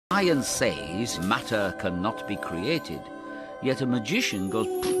Science says matter cannot be created, yet a magician goes...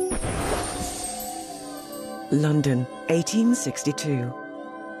 London, 1862.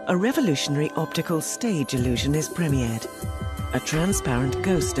 A revolutionary optical stage illusion is premiered. A transparent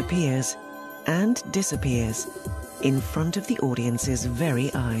ghost appears and disappears in front of the audience's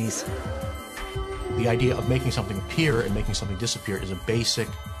very eyes. The idea of making something appear and making something disappear is a basic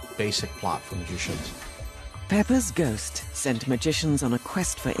plot for magicians. Pepper's Ghost sent magicians on a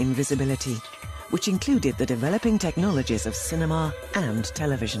quest for invisibility, which included the developing technologies of cinema and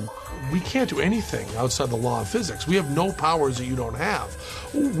television. We can't do anything outside the law of physics. We have no powers that you don't have.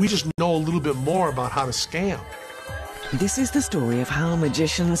 We just know a little bit more about how to scam. This is the story of how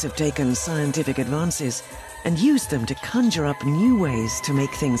magicians have taken scientific advances and used them to conjure up new ways to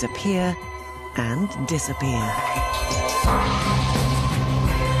make things appear and disappear.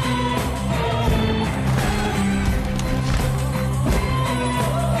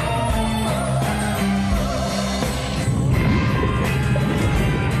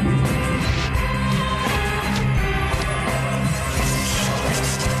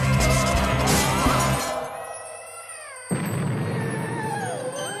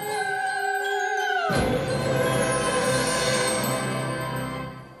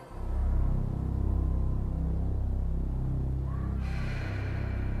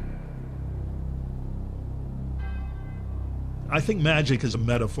 I think magic is a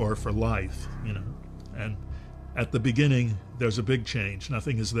metaphor for life, you know, and at the beginning there's a big change,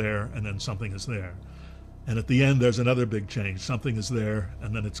 nothing is there, and then something is there. And at the end there's another big change, something is there,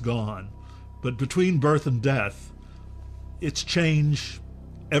 and then it's gone. But between birth and death, it's change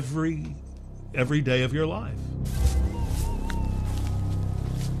every day of your life.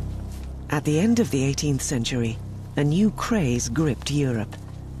 At the end of the 18th century, a new craze gripped Europe,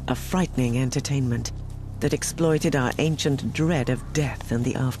 a frightening entertainment that exploited our ancient dread of death and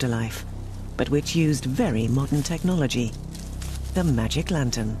the afterlife, but which used very modern technology, the magic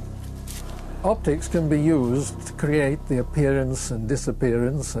lantern. Optics can be used to create the appearance and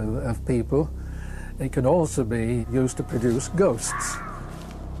disappearance of people. It can also be used to produce ghosts.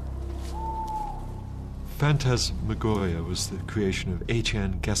 Phantasmagoria was the creation of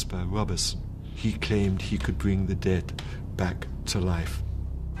Etienne Gaspard Robinson. He claimed he could bring the dead back to life.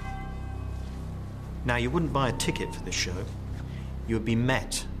 Now, you wouldn't buy a ticket for this show. You would be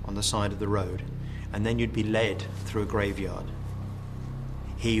met on the side of the road, and then you'd be led through a graveyard.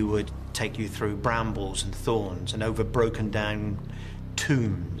 He would take you through brambles and thorns and over broken down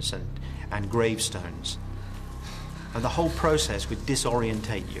tombs and gravestones. And the whole process would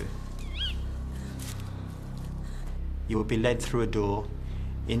disorientate you. You would be led through a door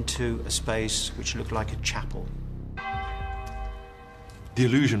into a space which looked like a chapel. The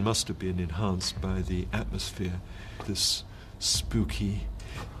illusion must have been enhanced by the atmosphere, this spooky,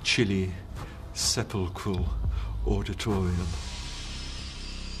 chilly, sepulchral auditorium.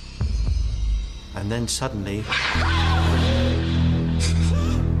 And then suddenly...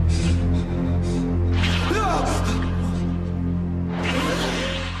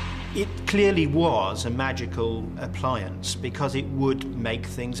 It clearly was a magical appliance because it would make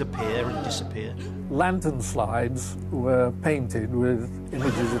things appear and disappear. Lantern slides were painted with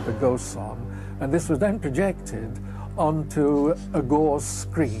images of the ghosts on, and this was then projected onto a gauze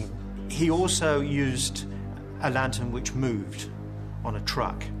screen. He also used a lantern which moved on a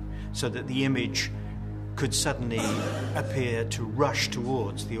truck so that the image could suddenly appear to rush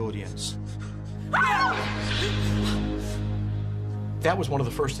towards the audience. That was one of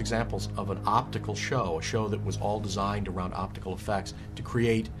the first examples of an optical show, a show that was all designed around optical effects to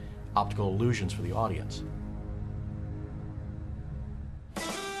create optical illusions for the audience.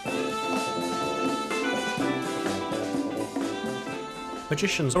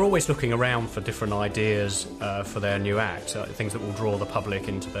 Magicians are always looking around for different ideas for their new act, things that will draw the public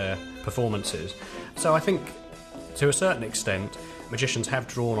into their performances. So I think, to a certain extent, magicians have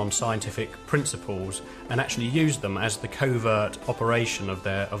drawn on scientific principles and actually used them as the covert operation of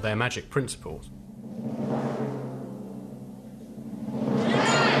their magic principles.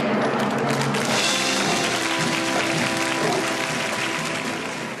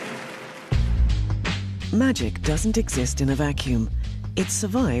 Magic doesn't exist in a vacuum. It's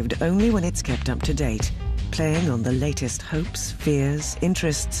survived only when it's kept up to date, playing on the latest hopes, fears,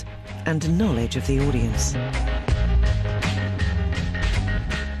 interests, and knowledge of the audience.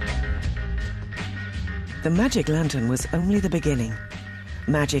 The magic lantern was only the beginning.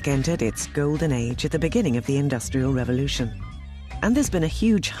 Magic entered its golden age at the beginning of the Industrial Revolution. And there's been a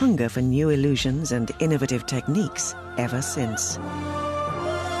huge hunger for new illusions and innovative techniques ever since.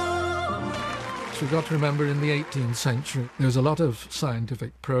 course, we've got to remember in the 18th century there was a lot of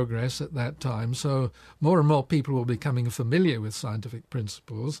scientific progress at that time, so more and more people were becoming familiar with scientific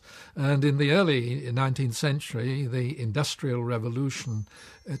principles. And in the early 19th century, the Industrial Revolution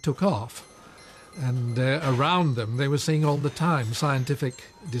took off. And around them, they were seeing all the time scientific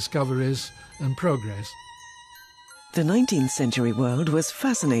discoveries and progress. The 19th century world was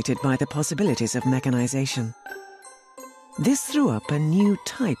fascinated by the possibilities of mechanization. This threw up a new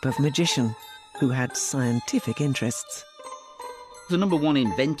type of magician who had scientific interests. The number one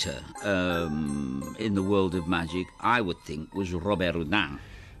inventor in the world of magic, I would think, was Robert Houdin.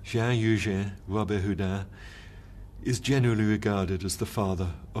 Jean-Eugène Robert Houdin is generally regarded as the father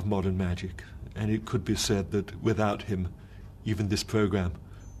of modern magic, and it could be said that without him, even this program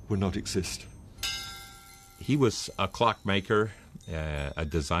would not exist. He was a clockmaker, a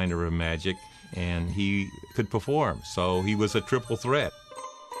designer of magic, and he could perform, so he was a triple threat.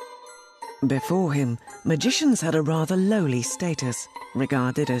 Before him, magicians had a rather lowly status,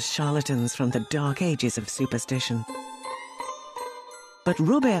 regarded as charlatans from the dark ages of superstition. But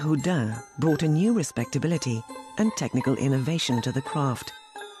Robert Houdin brought a new respectability and technical innovation to the craft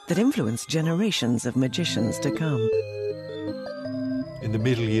that influenced generations of magicians to come. In the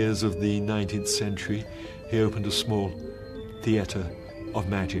middle years of the 19th century, he opened a small theatre of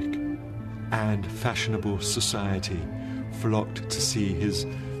magic, and fashionable society flocked to see his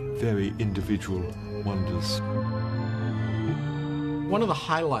very individual wonders. One of the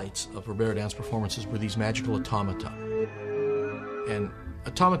highlights of Robert Houdin's performances were these magical automata. And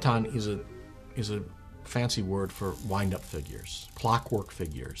automaton is a fancy word for wind-up figures, clockwork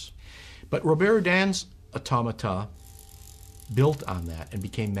figures. But Robert Houdin's automata built on that and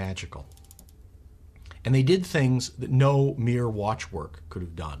became magical. And they did things that no mere watchwork could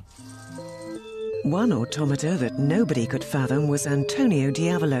have done. One automata that nobody could fathom was Antonio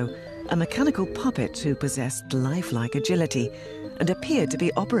Diavolo, a mechanical puppet who possessed lifelike agility and appeared to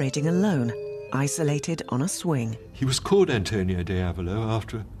be operating alone, isolated on a swing. He was called Antonio Diavolo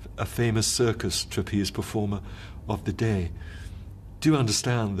after a famous circus trapeze performer of the day. Do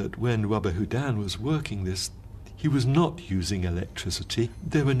understand that when Robert Houdin was working this, he was not using electricity.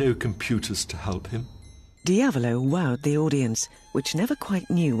 There were no computers to help him. Diavolo wowed the audience, which never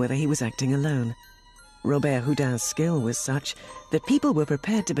quite knew whether he was acting alone. Robert Houdin's skill was such that people were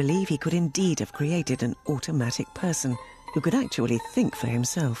prepared to believe he could indeed have created an automatic person who could actually think for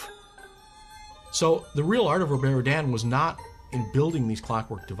himself. So the real art of Robert Houdin was not in building these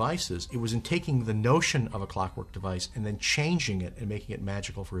clockwork devices. It was in taking the notion of a clockwork device and then changing it and making it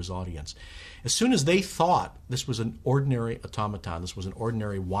magical for his audience. As soon as they thought this was an ordinary automaton, this was an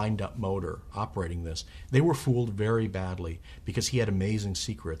ordinary wind-up motor operating this, they were fooled very badly because he had amazing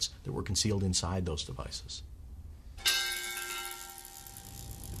secrets that were concealed inside those devices.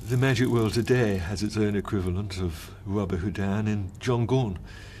 The magic world today has its own equivalent of Robert Houdin in John Gaunt.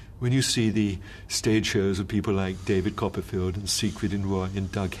 When you see the stage shows of people like David Copperfield and Siegfried and Roy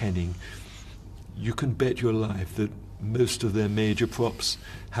and Doug Henning, you can bet your life that most of their major props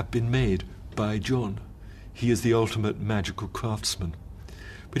have been made by John. He is the ultimate magical craftsman.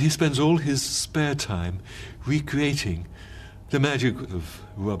 But he spends all his spare time recreating the magic of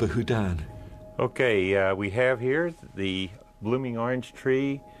Robert Houdin. Okay, we have here the blooming orange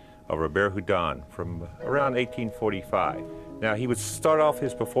tree of Robert Houdin from around 1845. Now, he would start off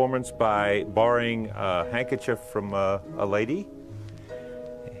his performance by borrowing a handkerchief from a lady,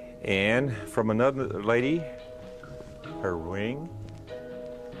 and from another lady, her ring.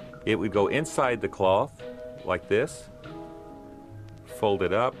 It would go inside the cloth like this, fold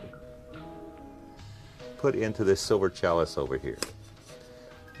it up, put into this silver chalice over here,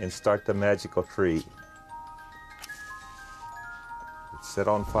 and start the magical tree. It's set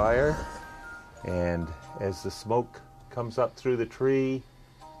on fire, and as the smoke comes up through the tree,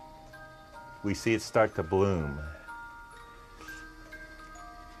 we see it start to bloom.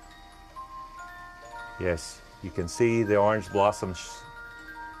 Yes, you can see the orange blossoms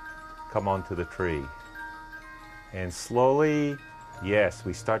come onto the tree. And slowly, yes,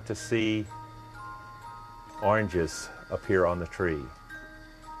 we start to see oranges appear on the tree.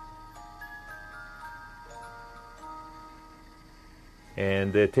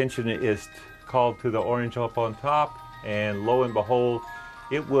 And the attention is called to the orange up on top, and lo and behold,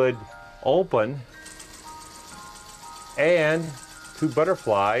 it would open, and two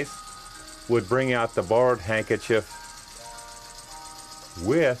butterflies would bring out the borrowed handkerchief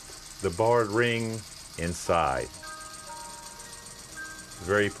with the borrowed ring inside.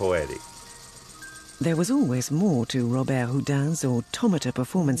 Very poetic. There was always more to Robert Houdin's automata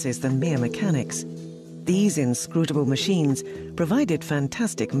performances than mere mechanics. These inscrutable machines provided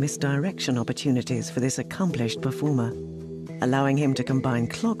fantastic misdirection opportunities for this accomplished performer, allowing him to combine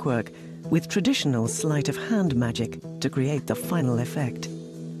clockwork with traditional sleight-of-hand magic to create the final effect.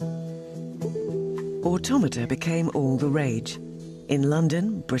 Automata became all the rage. In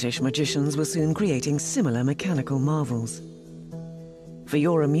London, British magicians were soon creating similar mechanical marvels. For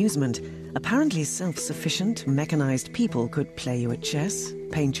your amusement, apparently self-sufficient, mechanized people could play you at chess,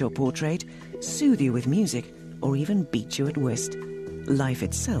 paint your portrait, soothe you with music, or even beat you at whist. Life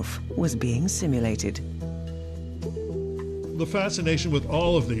itself was being simulated. The fascination with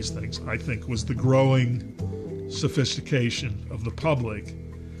all of these things, I think, was the growing sophistication of the public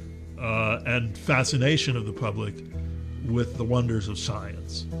and fascination of the public with the wonders of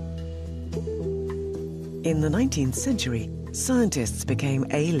science. In the 19th century, scientists became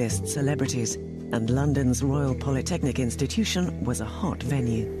A-list celebrities, and London's Royal Polytechnic Institution was a hot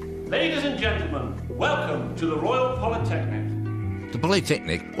venue. Ladies and gentlemen, welcome to the Royal Polytechnic. The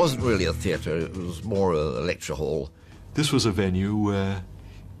Polytechnic wasn't really a theatre, it was more a lecture hall. This was a venue where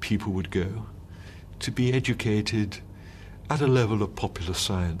people would go to be educated at a level of popular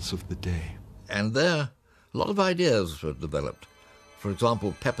science of the day. And there, a lot of ideas were developed. For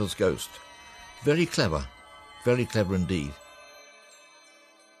example, Pepper's Ghost. Very clever indeed.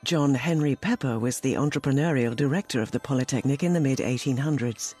 John Henry Pepper was the entrepreneurial director of the Polytechnic in the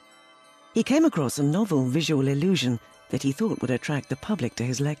mid-1800s. He came across a novel visual illusion that he thought would attract the public to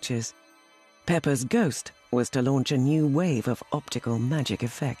his lectures. Pepper's Ghost was to launch a new wave of optical magic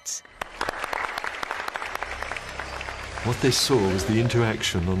effects. What they saw was the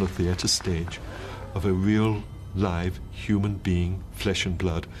interaction on a theatre stage of a real, live human being, flesh and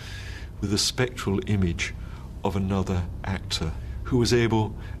blood, with a spectral image of another actor who was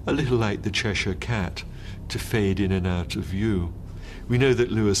able, a little like the Cheshire Cat, to fade in and out of view. We know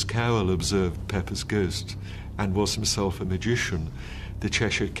that Lewis Carroll observed Pepper's Ghost and was himself a magician. The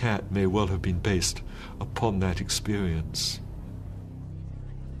Cheshire Cat may well have been based upon that experience.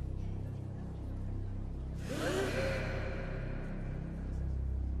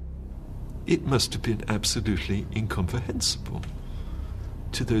 It must have been absolutely incomprehensible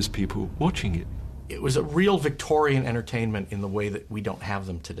to those people watching it. It was a real Victorian entertainment in the way that we don't have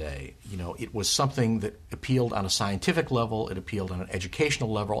them today. You know, it was something that appealed on a scientific level, it appealed on an educational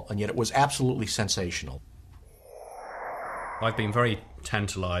level, and yet it was absolutely sensational. I've been very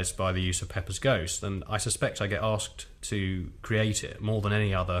tantalised by the use of Pepper's Ghost, and I suspect I get asked to create it more than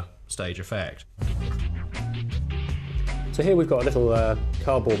any other stage effect. So here we've got a little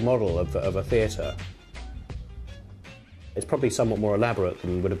cardboard model of a theatre. It's probably somewhat more elaborate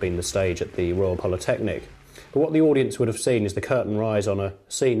than would have been the stage at the Royal Polytechnic. But what the audience would have seen is the curtain rise on a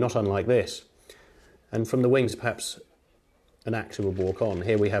scene not unlike this. And from the wings, perhaps an actor would walk on.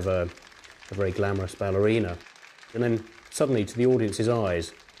 Here we have a very glamorous ballerina. And then suddenly, to the audience's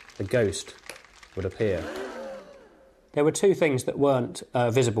eyes, a ghost would appear. There were two things that weren't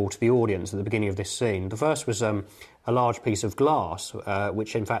visible to the audience at the beginning of this scene. The first was a large piece of glass,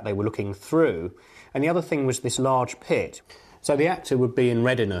 which in fact they were looking through, and the other thing was this large pit. So the actor would be in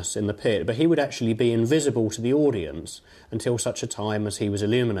readiness in the pit, but he would actually be invisible to the audience until such a time as he was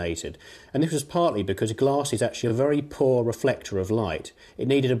illuminated. And this was partly because glass is actually a very poor reflector of light. It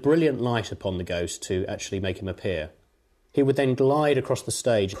needed a brilliant light upon the ghost to actually make him appear. He would then glide across the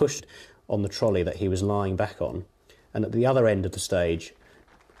stage, pushed on the trolley that he was lying back on, and at the other end of the stage,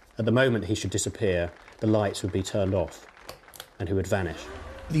 at the moment he should disappear, the lights would be turned off and he would vanish.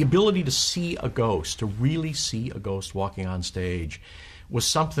 The ability to see a ghost, to really see a ghost walking on stage, was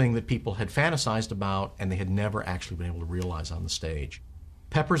something that people had fantasized about and they had never actually been able to realize on the stage.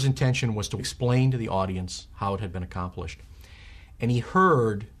 Pepper's intention was to explain to the audience how it had been accomplished. And he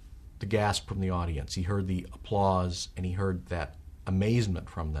heard the gasp from the audience, he heard the applause, and he heard that amazement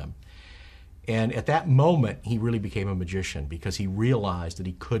from them. And at that moment, he really became a magician because he realized that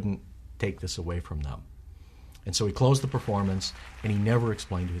he couldn't take this away from them. And so he closed the performance, and he never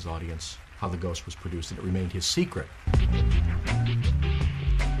explained to his audience how the ghost was produced, and it remained his secret.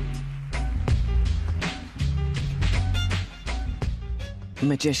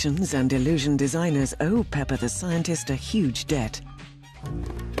 Magicians and illusion designers owe Pepper the Scientist a huge debt.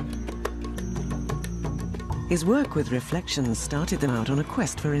 His work with reflections started them out on a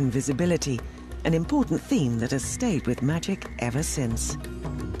quest for invisibility, an important theme that has stayed with magic ever since.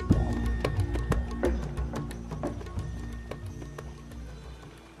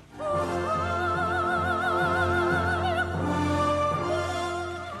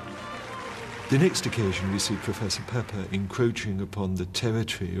 The next occasion we see Professor Pepper encroaching upon the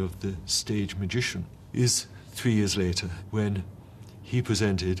territory of the stage magician is 3 years later, when he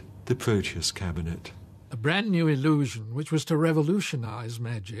presented the Proteus Cabinet. a brand new illusion which was to revolutionize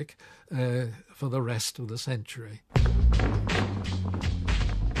magic for the rest of the century.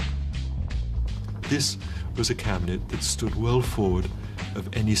 This was a cabinet that stood well forward of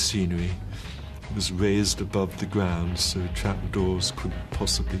any scenery. It was raised above the ground so trapdoors couldn't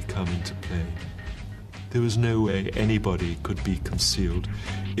possibly come into play. There was no way anybody could be concealed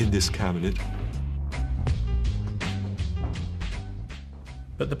in this cabinet.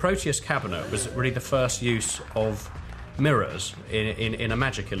 But the Proteus cabinet was really the first use of mirrors in a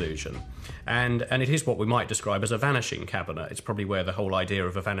magic illusion. And it is what we might describe as a vanishing cabinet. It's probably where the whole idea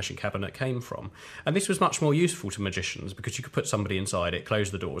of a vanishing cabinet came from. And this was much more useful to magicians because you could put somebody inside it, close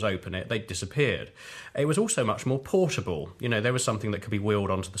the doors, open it, they disappeared. It was also much more portable. You know, there was something that could be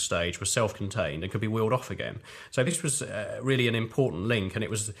wheeled onto the stage, was self-contained, and could be wheeled off again. So this was really an important link, and it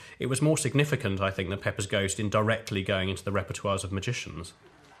was more significant, I think, than Pepper's Ghost in directly going into the repertoires of magicians.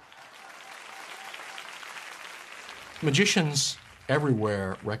 Magicians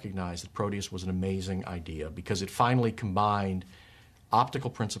everywhere recognized that Proteus was an amazing idea because it finally combined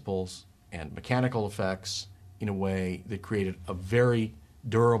optical principles and mechanical effects in a way that created a very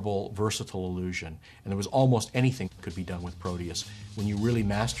durable, versatile illusion. And there was almost anything that could be done with Proteus when you really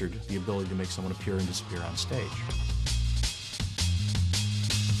mastered the ability to make someone appear and disappear on stage.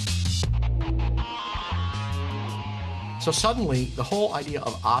 So suddenly, the whole idea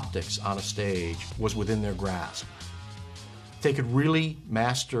of optics on a stage was within their grasp. They could really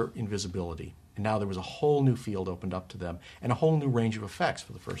master invisibility, and now there was a whole new field opened up to them and a whole new range of effects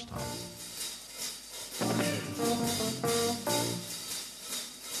for the first time.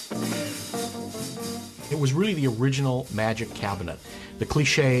 It was really the original magic cabinet, the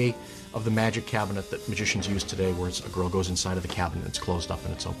cliche of the magic cabinet that magicians use today, where a girl goes inside of the cabinet, it's closed up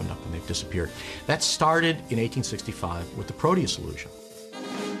and it's opened up and they've disappeared. That started in 1865 with the Proteus illusion.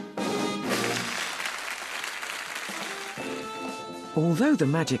 Although the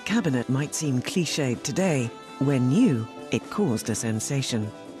magic cabinet might seem cliched today, when new, it caused a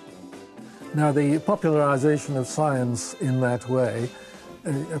sensation. Now, the popularization of science in that way,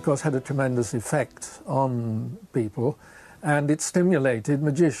 of course, had a tremendous effect on people, and it stimulated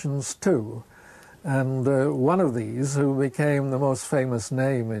magicians too. And one of these, who became the most famous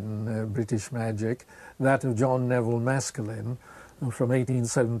name in British magic, that of John Neville Maskelyne, from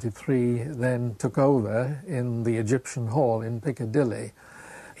 1873, then took over in the Egyptian Hall in Piccadilly.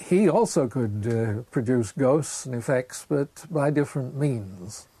 He also could produce ghosts and effects, but by different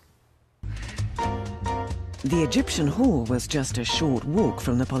means. The Egyptian Hall was just a short walk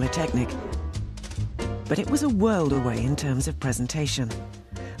from the Polytechnic, but it was a world away in terms of presentation.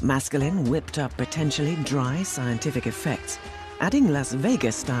 Maskelyne whipped up potentially dry scientific effects, adding Las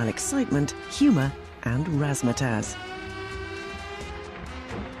Vegas-style excitement, humor, and razzmatazz.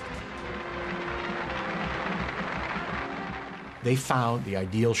 They found the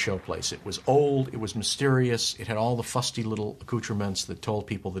ideal showplace. It was old, it was mysterious, it had all the fusty little accoutrements that told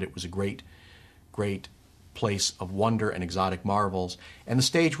people that it was a great, great place of wonder and exotic marvels. And the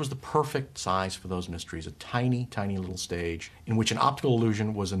stage was the perfect size for those mysteries, a tiny, tiny little stage in which an optical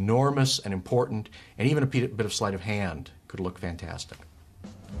illusion was enormous and important, and even a bit of sleight of hand could look fantastic.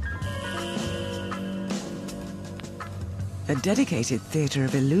 A dedicated theatre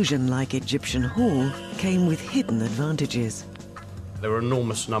of illusion like Egyptian Hall came with hidden advantages. There were an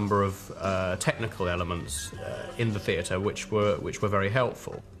enormous number of technical elements in the theatre which were very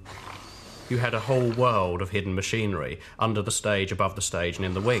helpful. You had a whole world of hidden machinery under the stage, above the stage, and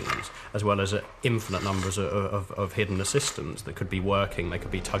in the wings, as well as infinite numbers of hidden assistants that could be working. They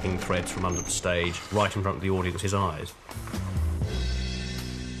could be tugging threads from under the stage, right in front of the audience's eyes.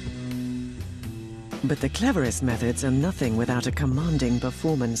 But the cleverest methods are nothing without a commanding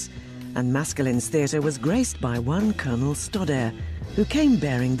performance, and Maskelyne's theatre was graced by one Colonel Stodare, who came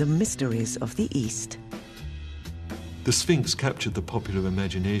bearing the mysteries of the East. The Sphinx captured the popular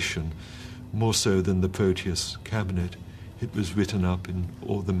imagination more so than the Proteus cabinet. It was written up in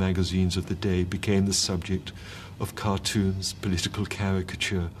all the magazines of the day, became the subject of cartoons, political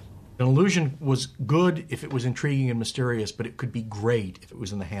caricature. An illusion was good if it was intriguing and mysterious, but it could be great if it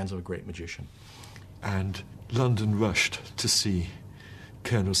was in the hands of a great magician. And London rushed to see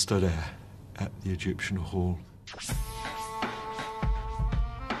Colonel Stodare at the Egyptian Hall.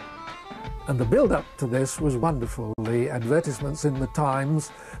 And the build-up to this was wonderful. The advertisements in the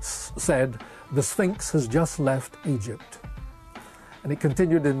Times said, "The Sphinx has just left Egypt." And it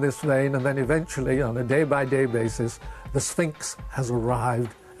continued in this vein, and then eventually, on a day-by-day basis, the Sphinx has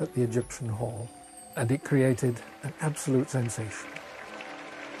arrived at the Egyptian Hall. And it created an absolute sensation.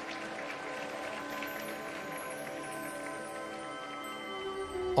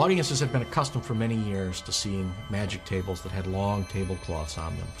 Audiences had been accustomed for many years to seeing magic tables that had long tablecloths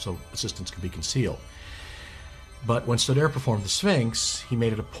on them, so assistants could be concealed. But when Stodare performed the Sphinx, he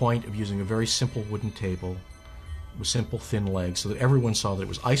made it a point of using a very simple wooden table with simple thin legs so that everyone saw that it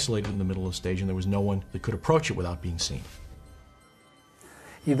was isolated in the middle of the stage and there was no one that could approach it without being seen.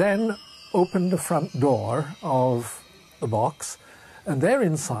 He then opened the front door of the box, and there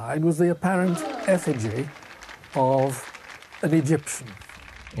inside was the apparent effigy of an Egyptian.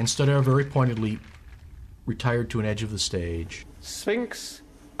 And Stodare very pointedly retired to an edge of the stage. Sphinx,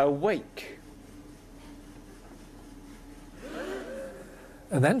 awake.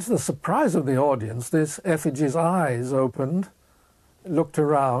 And then, to the surprise of the audience, this effigy's eyes opened, looked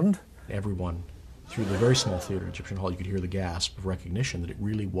around. Everyone, through the very small theater in Egyptian Hall, you could hear the gasp of recognition that it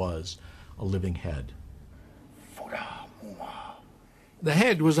really was a living head. The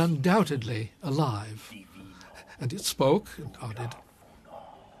head was undoubtedly alive, and it spoke and nodded.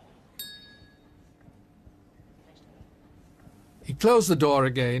 He closed the door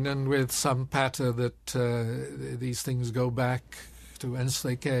again, and with some patter that these things go back to whence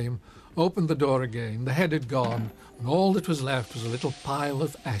they came, opened the door again. The head had gone, and all that was left was a little pile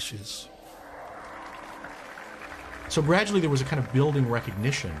of ashes. So gradually there was a kind of building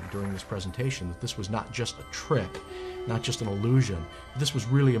recognition during this presentation that this was not just a trick, not just an illusion. This was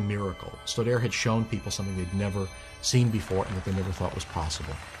really a miracle. Stodare had shown people something they'd never seen before and that they never thought was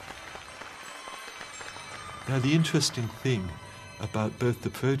possible. Now, the interesting thing about both the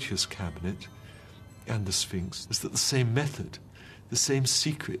Proteus cabinet and the Sphinx is that the same method, the same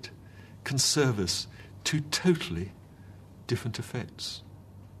secret, can serve us two totally different effects.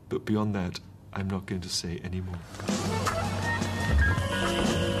 But beyond that, I'm not going to say any more.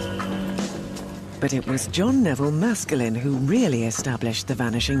 But it was John Neville Maskelyne who really established the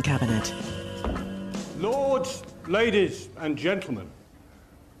Vanishing Cabinet. Lords, ladies, and gentlemen,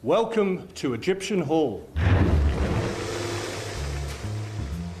 welcome to Egyptian Hall.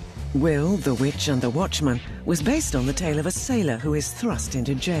 Will, the Witch and the Watchman was based on the tale of a sailor who is thrust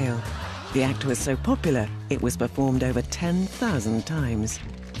into jail. The act was so popular, it was performed over 10,000 times.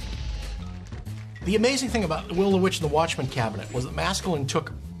 The amazing thing about the Will, the Witch, and the Watchman cabinet was that Maskelyne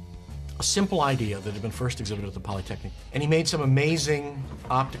took a simple idea that had been first exhibited at the Polytechnic, and he made some amazing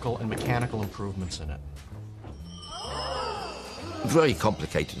optical and mechanical improvements in it. A very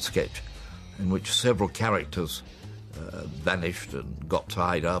complicated sketch in which several characters vanished and got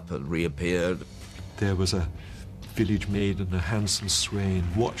tied up and reappeared. There was a village maiden, a handsome swain,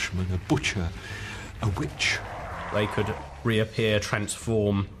 watchman, a butcher, a witch. They could reappear,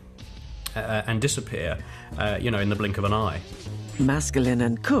 transform, and disappear, in the blink of an eye. Maskelyne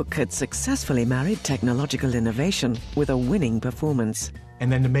and Cooke had successfully married technological innovation with a winning performance.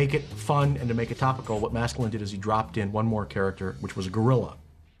 And then to make it fun and to make it topical, what Maskelyne did is he dropped in one more character, which was a gorilla,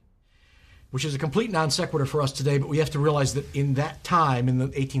 which is a complete non sequitur for us today, but we have to realize that in that time, in the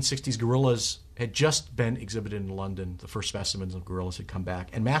 1860s, gorillas had just been exhibited in London. The first specimens of gorillas had come back,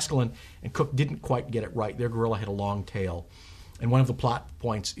 and Maskelyne and Cooke didn't quite get it right. Their gorilla had a long tail, and one of the plot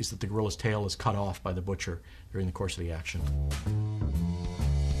points is that the gorilla's tail is cut off by the butcher during the course of the action.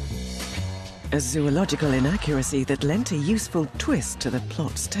 A zoological inaccuracy that lent a useful twist to the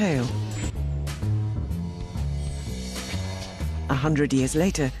plot's tale. 100 years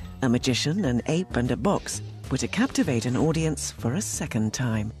later, a magician, an ape, and a box were to captivate an audience for a second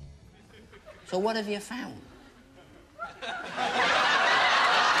time. So what have you found?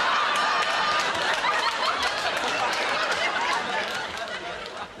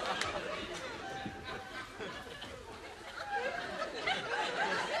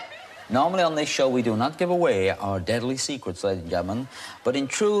 Normally on this show we do not give away our deadly secrets, ladies and gentlemen, but in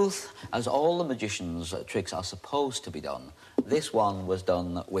truth, as all the magicians' tricks are supposed to be done, this one was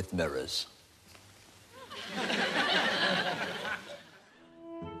done with mirrors.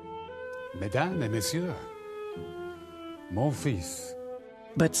 Mesdames et messieurs, mon fils.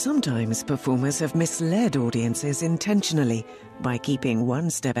 But sometimes performers have misled audiences intentionally by keeping one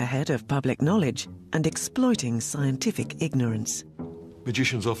step ahead of public knowledge and exploiting scientific ignorance.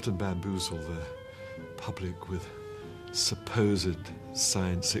 Magicians often bamboozle the public with supposed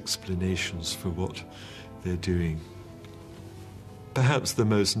science explanations for what they're doing. Perhaps the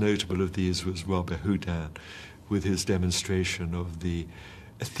most notable of these was Robert Houdin, with his demonstration of the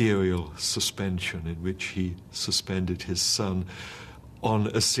ethereal suspension in which he suspended his son on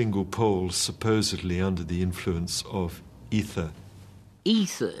a single pole, supposedly under the influence of ether.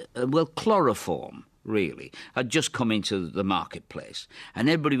 Ether, chloroform, really, had just come into the marketplace, and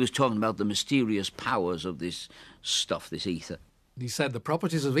everybody was talking about the mysterious powers of this stuff, this ether. He said the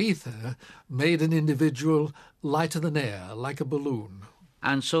properties of ether made an individual lighter than air, like a balloon.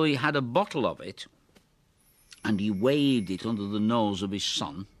 And so he had a bottle of it, and he waved it under the nose of his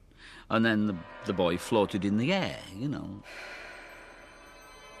son, and then the boy floated in the air, you know.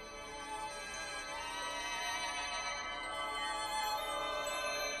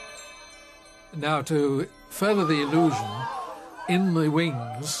 Now, to further the illusion, in the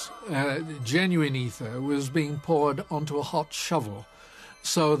wings, genuine ether was being poured onto a hot shovel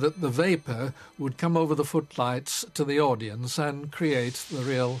so that the vapour would come over the footlights to the audience and create the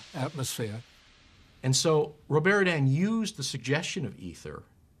real atmosphere. And so Robert Houdin used the suggestion of ether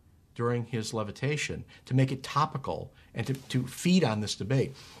during his levitation to make it topical and to feed on this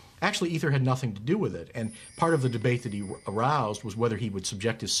debate. Actually, ether had nothing to do with it, and part of the debate that he aroused was whether he would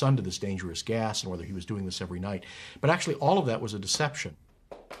subject his son to this dangerous gas and whether he was doing this every night. But actually, all of that was a deception.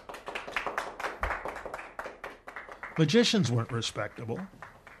 Magicians weren't respectable.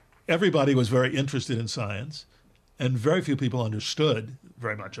 Everybody was very interested in science, and very few people understood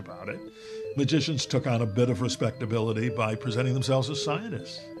very much about it. Magicians took on a bit of respectability by presenting themselves as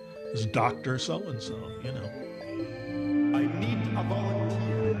scientists, as Dr. So-and-so, you know. I need a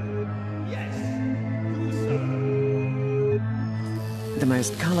volunteer. Yes. The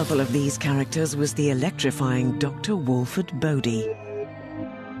most colourful of these characters was the electrifying Dr. Walford Bodie.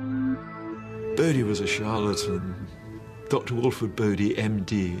 Bodie was a charlatan. Dr. Walford Bodie,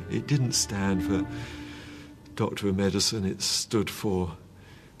 MD. It didn't stand for Doctor of Medicine. It stood for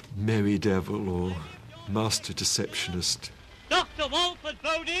Merry Devil or Master Deceptionist. Dr. Walford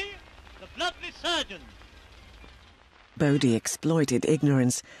Bodie, the bloodless surgeon. Bodie exploited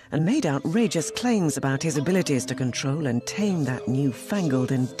ignorance and made outrageous claims about his abilities to control and tame that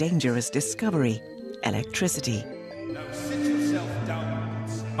newfangled and dangerous discovery, electricity. Now sit yourself down.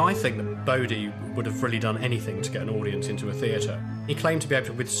 I think that Bodie would have really done anything to get an audience into a theatre. He claimed to be able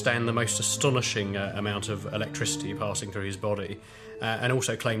to withstand the most astonishing amount of electricity passing through his body, and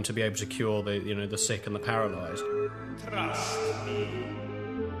also claimed to be able to cure the sick and the paralysed. Trust me.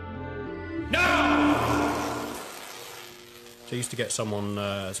 No! So he used to get someone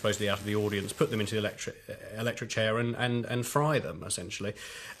supposedly out of the audience, put them into the electric chair and fry them, essentially.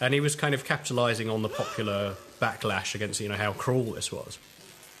 And he was kind of capitalising on the popular backlash against, how cruel this was.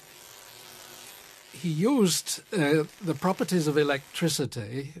 He used the properties of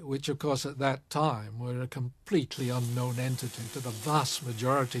electricity, which of course at that time were a completely unknown entity to the vast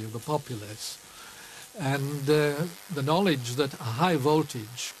majority of the populace. And the knowledge that a high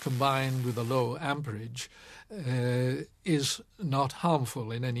voltage combined with a low amperage is not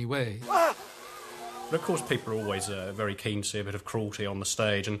harmful in any way. But of course people are always very keen to see a bit of cruelty on the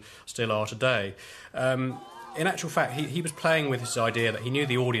stage, and still are today. In actual fact, he was playing with his idea that he knew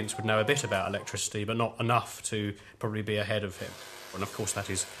the audience would know a bit about electricity, but not enough to probably be ahead of him. And of course that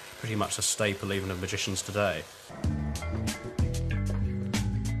is pretty much a staple even of magicians today.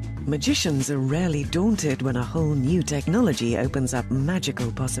 Magicians are rarely daunted when a whole new technology opens up magical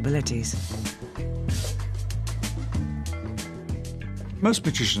possibilities. Most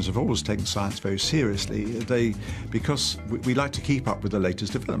magicians have always taken science very seriously. Because we like to keep up with the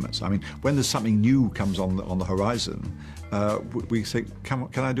latest developments. I mean, when there's something new comes on the horizon, we think, can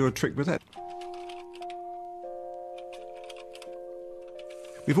I do a trick with that?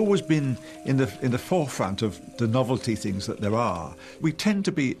 We've always been in the forefront of the novelty things that there are. We tend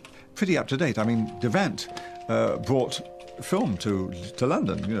to be pretty up to date. I mean, Devant brought film to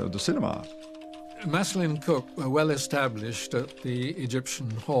London, the cinema. Maskelyne and Cooke were well established at the Egyptian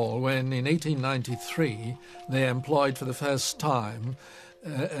Hall when, in 1893, they employed for the first time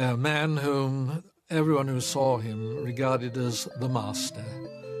a man whom everyone who saw him regarded as the master.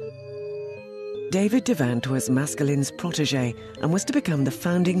 David Devant was Maskelyne's protégé and was to become the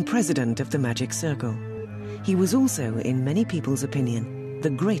founding president of the Magic Circle. He was also, in many people's opinion, the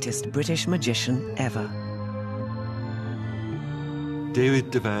greatest British magician ever.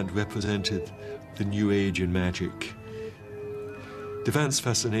 David Devant represented the new age in magic. Devant's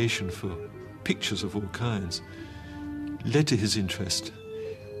fascination for pictures of all kinds led to his interest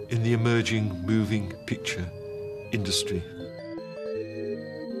in the emerging moving picture industry.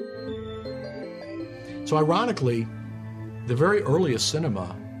 So ironically, the very earliest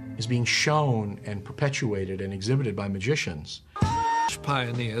cinema is being shown and perpetuated and exhibited by magicians.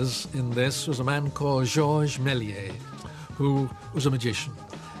 Pioneers in this was a man called Georges Méliès, who was a magician.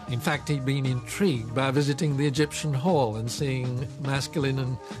 In fact, he'd been intrigued by visiting the Egyptian Hall and seeing Maskelyne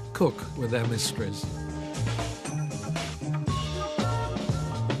and Cooke with their mysteries.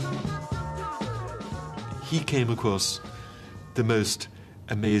 He came across the most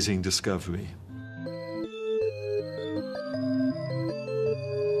amazing discovery.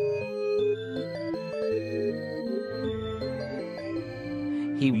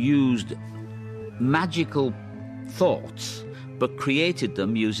 He used magical thoughts, but created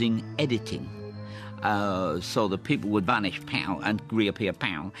them using editing. So that people would vanish, pow, and reappear,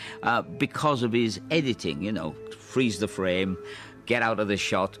 pow, because of his editing, you know, freeze the frame, get out of the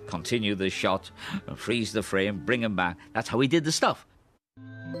shot, continue the shot, freeze the frame, bring him back. That's how he did the stuff.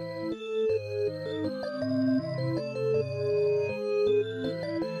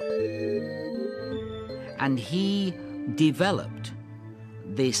 And he developed,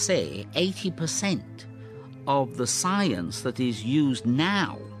 they say, 80% of the science that is used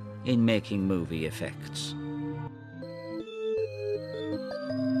now in making movie effects.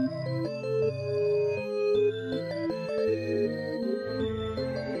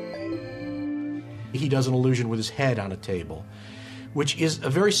 He does an illusion with his head on a table, which is a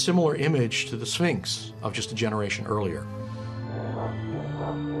very similar image to the Sphinx of just a generation earlier.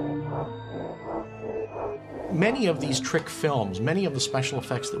 Many of these trick films, many of the special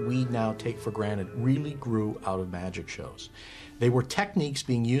effects that we now take for granted really grew out of magic shows. They were techniques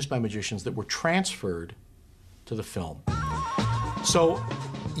being used by magicians that were transferred to the film. So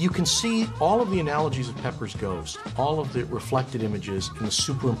you can see all of the analogies of Pepper's Ghost, all of the reflected images and the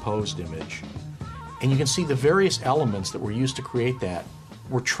superimposed image. And you can see the various elements that were used to create that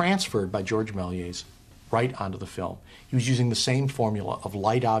were transferred by George Méliès right onto the film. He was using the same formula of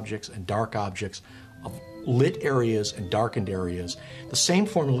light objects and dark objects, of lit areas and darkened areas. The same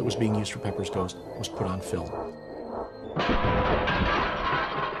formula that was being used for Pepper's Ghost was put on film.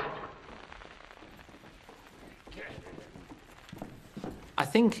 I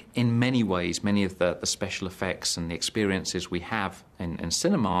think in many ways, many of the special effects and the experiences we have in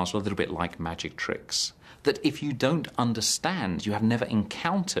cinemas are a little bit like magic tricks. That if you don't understand, you have never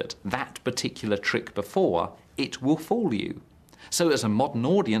encountered that particular trick before, it will fool you. So as a modern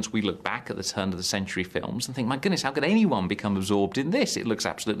audience, we look back at the turn of the century films and think, my goodness, how could anyone become absorbed in this? It looks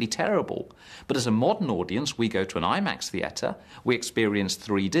absolutely terrible. But as a modern audience, we go to an IMAX theatre, we experience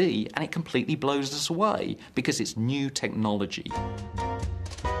 3D, and it completely blows us away because it's new technology.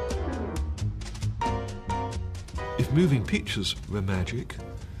 If moving pictures were magic,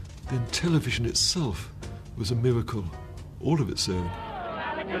 then television itself was a miracle all of its own.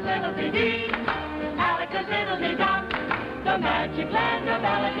 The magic land of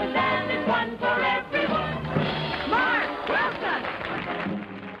Alakazam is one for everyone. Mark Wilson!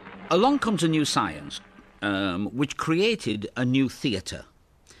 Along comes a new science, which created a new theatre.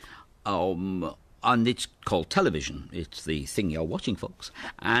 And it's called television. It's the thing you're watching, folks.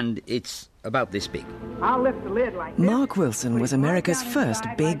 And it's about this big. I'll lift the lid like this. Mark Wilson was America's first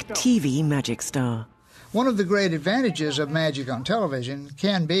big TV magic star. One of the great advantages of magic on television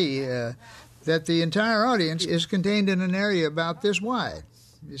can be that the entire audience is contained in an area about this wide.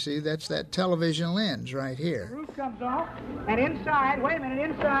 You see, that's that television lens right here. The roof comes off, and inside, wait a minute,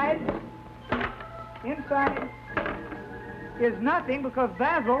 inside is nothing because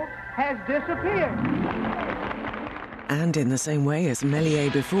Basil has disappeared. And in the same way as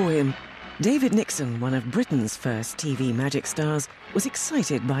Méliès before him, David Nixon, one of Britain's first TV magic stars, was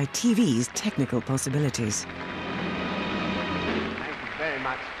excited by TV's technical possibilities. Thank you very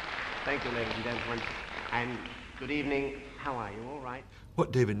much. Thank you, ladies and gentlemen. And good evening. How are you? All right?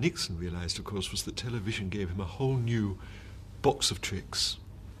 What David Nixon realised, of course, was that television gave him a whole new box of tricks,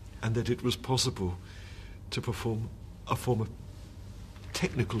 and that it was possible to perform a form of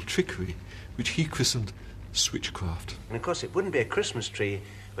technical trickery, which he christened switchcraft. And of course, it wouldn't be a Christmas tree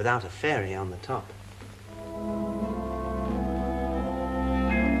without a fairy on the top.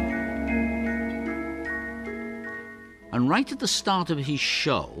 And right at the start of his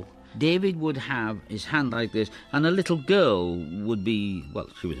show, David would have his hand like this, and a little girl would be, well,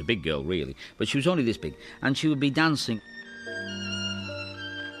 she was a big girl, really, but she was only this big, and she would be dancing.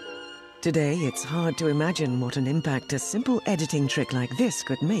 Today, it's hard to imagine what an impact a simple editing trick like this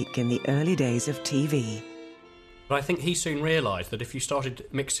could make in the early days of TV. But I think he soon realised that if you started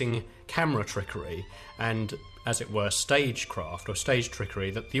mixing camera trickery and, as it were, stagecraft or stage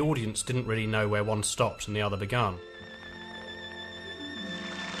trickery, that the audience didn't really know where one stopped and the other began.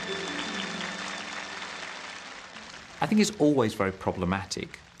 I think it's always very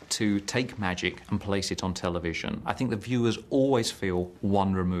problematic to take magic and place it on television. I think the viewers always feel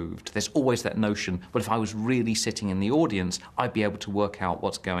one removed. There's always that notion, well, if I was really sitting in the audience, I'd be able to work out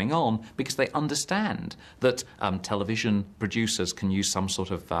what's going on, because they understand that television producers can use some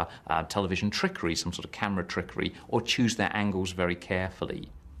sort of television trickery, some sort of camera trickery, or choose their angles very carefully.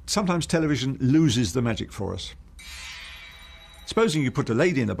 Sometimes television loses the magic for us. Supposing you put a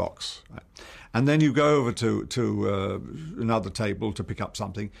lady in a box, right, and then you go over to another table to pick up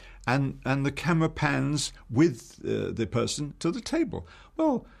something, and the camera pans with the person to the table.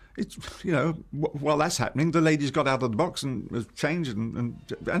 Well, it's, you know, while that's happening, the lady's got out of the box and has changed, and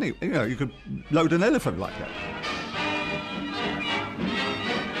anyway, you know, you could load an elephant like that.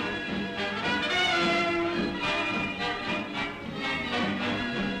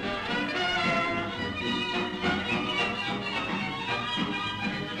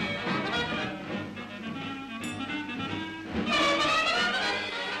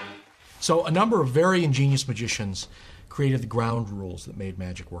 So a number of very ingenious magicians created the ground rules that made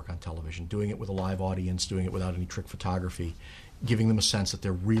magic work on television, doing it with a live audience, doing it without any trick photography, giving them a sense that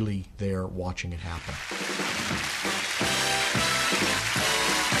they're really there watching it happen.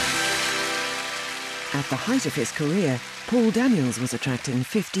 At the height of his career, Paul Daniels was attracting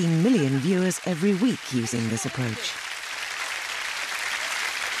 15 million viewers every week using this approach.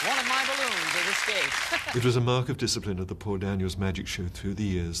 One of my balloons has escaped. It was a mark of discipline of the Paul Daniels Magic Show through the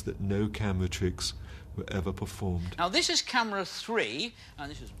years that no camera tricks were ever performed. Now this is camera 3, and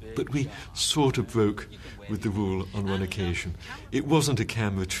this is big. But we sort of broke with the rule on one occasion. It wasn't a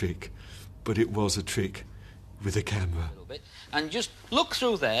camera trick, but it was a trick with a camera. And just look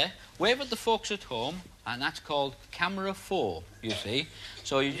through there, wave at the folks at home, and that's called camera 4, you see.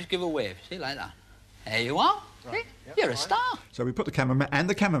 So you just give a wave, see, like that. There you are. Right. Yep. You're a star. So we put the cameraman and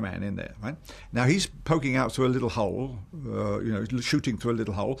the cameraman in there, right? Now he's poking out through a little hole, you know, shooting through a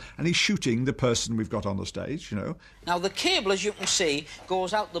little hole, and he's shooting the person we've got on the stage, you know. Now the cable, as you can see,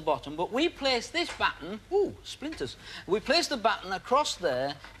 goes out the bottom, but we place this baton, ooh, splinters. We place the baton across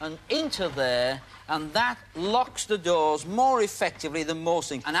there and into there, and that locks the doors more effectively than most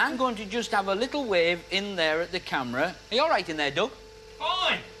things. And I'm going to just have a little wave in there at the camera. Are you all right in there, Doug?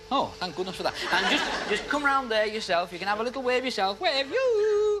 Fine. Oh, thank goodness for that. And just come round there yourself. You can have a little wave yourself. Wave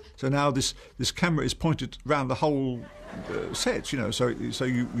you! So now this camera is pointed around the whole set, you know, so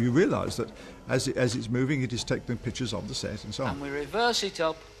you realise that as it's moving, it is taking pictures of the set and so on. And we reverse it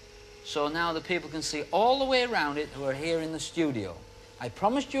up, so now the people can see all the way around it who are here in the studio. I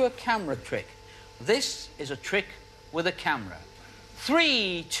promised you a camera trick. This is a trick with a camera.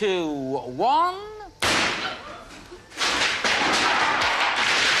 3, 2, 1...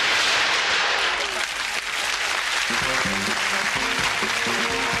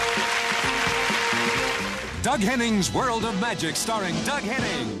 Doug Henning's World of Magic, starring Doug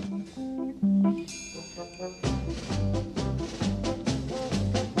Henning.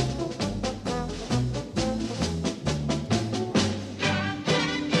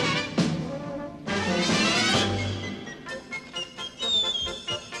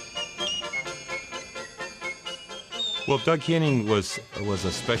 Well, Doug Henning was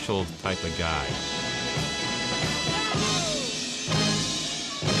a special type of guy.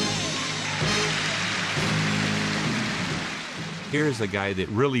 Here's a guy that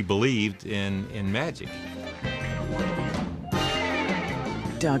really believed in magic.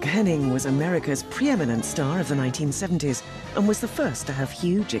 Doug Henning was America's preeminent star of the 1970s and was the first to have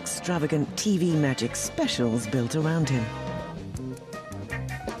huge, extravagant TV magic specials built around him.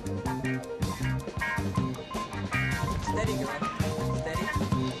 Steady, girl.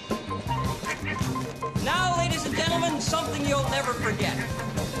 Steady. Now, ladies and gentlemen, something you'll never forget.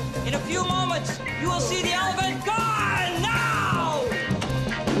 In a few moments, you will see the elephant gone now!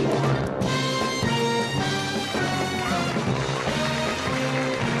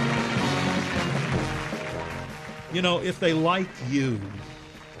 You know, if they like you,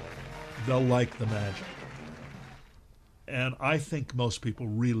 they'll like the magic. And I think most people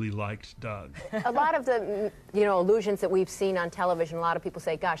really liked Doug. A lot of the, illusions that we've seen on television, a lot of people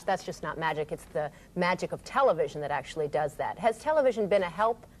say, gosh, that's just not magic. It's the magic of television that actually does that. Has television been a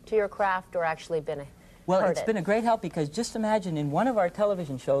help to your craft or actually been a Well, it's been a great help because just imagine in one of our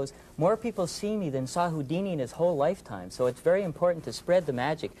television shows, more people see me than saw Houdini in his whole lifetime. So it's very important to spread the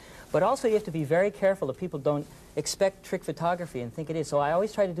magic. But also you have to be very careful that people don't expect trick photography and think it is. So I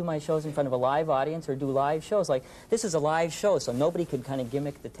always try to do my shows in front of a live audience or do live shows. Like, this is a live show, so nobody could kind of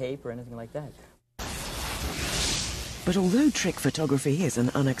gimmick the tape or anything like that. But although trick photography is an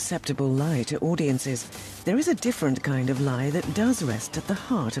unacceptable lie to audiences, there is a different kind of lie that does rest at the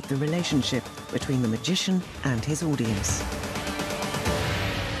heart of the relationship between the magician and his audience.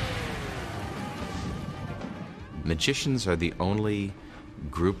 Magicians are the only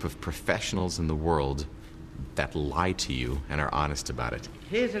group of professionals in the world that lie to you and are honest about it.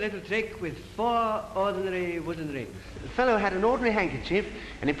 Here's a little trick with 4 ordinary wooden rings. The fellow had an ordinary handkerchief,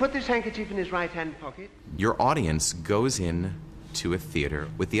 and he put this handkerchief in his right-hand pocket. Your audience goes in to a theater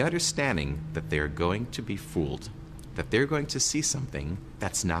with the understanding that they're going to be fooled, that they're going to see something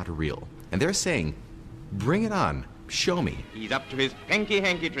that's not real. And they're saying, bring it on, show me. He's up to his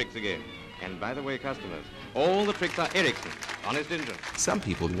hanky tricks again. And by the way, customers, all the tricks are Ericsson, honest engine. Some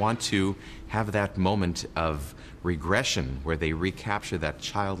people want to have that moment of regression where they recapture that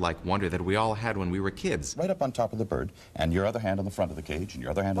childlike wonder that we all had when we were kids. Right up on top of the bird, and your other hand on the front of the cage, and your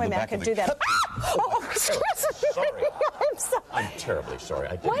other hand on the back of the cage. Wait a minute, I can do that. Oh, excuse me. Sorry. I'm sorry. I'm terribly sorry.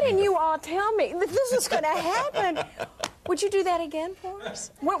 Why didn't you all tell me that this was going to happen? Would you do that again for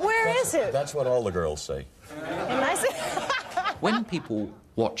us? Where is it? That's what all the girls say. And I said... When people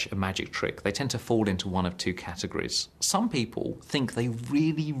watch a magic trick, they tend to fall into one of two categories. Some people think they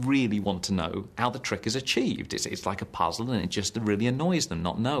really, really want to know how the trick is achieved. It's like a puzzle and it just really annoys them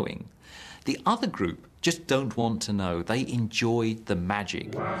not knowing. The other group just don't want to know. They enjoy the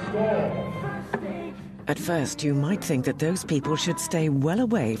magic. At first, you might think that those people should stay well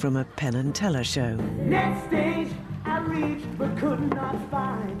away from a Penn and Teller show. Next stage I reached but could not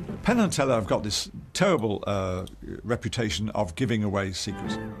find. Penn and Teller have got this terrible reputation of giving away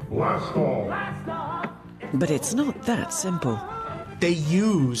secrets. But it's not that simple. They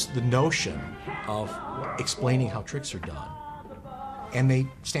use the notion of explaining how tricks are done, and they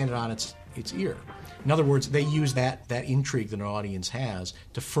stand it on its ear. In other words, they use that intrigue that an audience has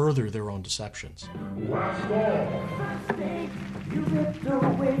to further their own deceptions.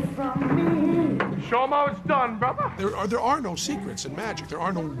 Show 'em how it's done, brother. There are no secrets in magic. There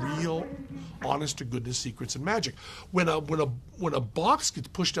are no real, honest-to-goodness secrets in magic. When a box gets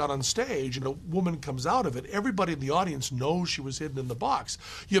pushed out on stage and a woman comes out of it, everybody in the audience knows she was hidden in the box.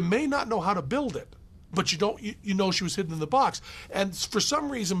 You may not know how to build it, but you know she was hidden in the box. And for some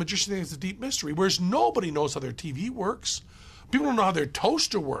reason, magicians think it's a deep mystery, whereas nobody knows how their TV works. People don't know how their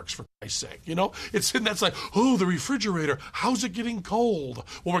toaster works, for Christ's sake. You know, that's like, oh, the refrigerator, how's it getting cold?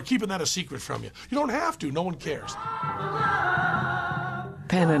 Well, we're keeping that a secret from you. You don't have to. No one cares.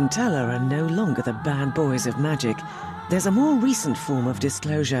 Penn and Teller are no longer the bad boys of magic. There's a more recent form of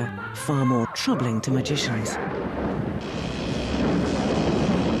disclosure, far more troubling to magicians.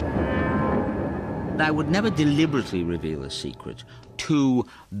 I would never deliberately reveal a secret to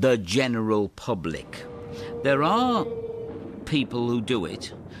the general public. There are people who do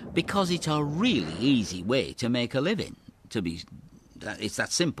it because it's a really easy way to make a living. It's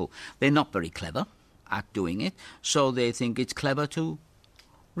that simple. They're not very clever at doing it, so they think it's clever to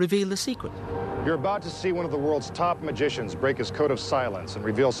reveal the secret. You're about to see one of the world's top magicians break his code of silence and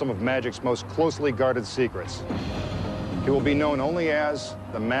reveal some of magic's most closely guarded secrets. He will be known only as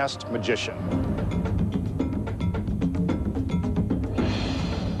the Masked Magician.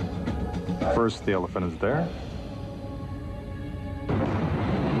 First, the elephant is there.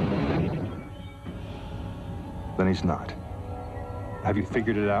 Then he's not. Have you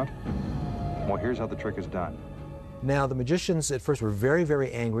figured it out? Well, here's how the trick is done. Now, the magicians at first were very,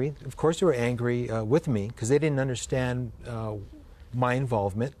 very angry. Of course, they were angry with me because they didn't understand my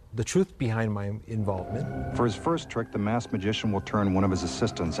involvement, the truth behind my involvement. For his first trick, the masked magician will turn one of his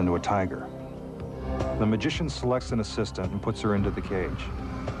assistants into a tiger. The magician selects an assistant and puts her into the cage.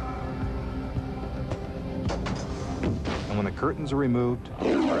 And when the curtains are removed,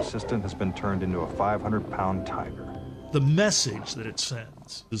 our assistant has been turned into a 500-pound tiger. The message that it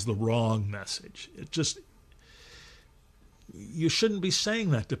sends is the wrong message. You shouldn't be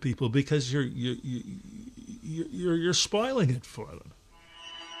saying that to people because you're spoiling it for them.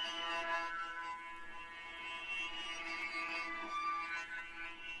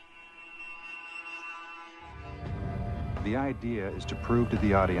 The idea is to prove to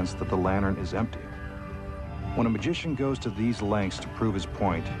the audience that the lantern is empty. When a magician goes to these lengths to prove his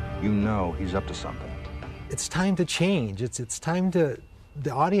point, you know he's up to something. It's time to change. It's time to...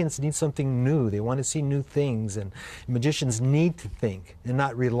 The audience needs something new. They want to see new things, and magicians need to think and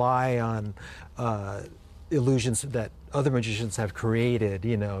not rely on illusions that other magicians have created,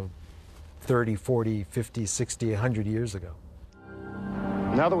 30, 40, 50, 60, 100 years ago.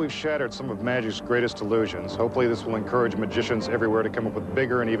 Now that we've shattered some of magic's greatest illusions, hopefully this will encourage magicians everywhere to come up with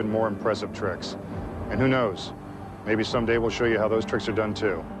bigger and even more impressive tricks. And who knows, maybe someday we'll show you how those tricks are done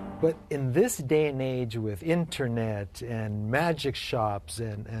too. But in this day and age with internet and magic shops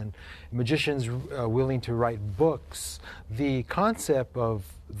and magicians willing to write books, the concept of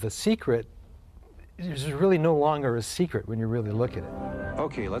the secret is really no longer a secret when you really look at it.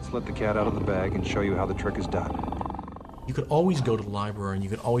 Okay, let's let the cat out of the bag and show you how the trick is done. You can always go to the library and you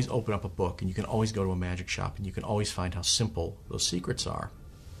can always open up a book and you can always go to a magic shop and you can always find how simple those secrets are.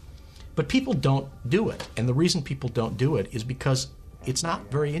 But people don't do it. And the reason people don't do it is because it's not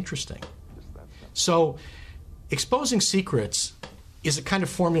very interesting. So exposing secrets is a kind of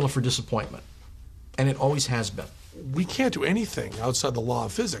formula for disappointment, and it always has been. we can't do anything outside the law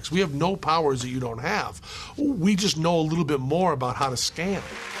of physics. We have no powers that you don't have. We just know a little bit more about how to scam.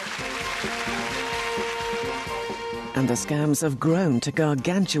 And the scams have grown to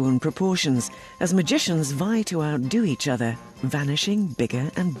gargantuan proportions as magicians vie to outdo each other, vanishing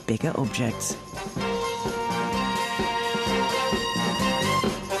bigger and bigger objects.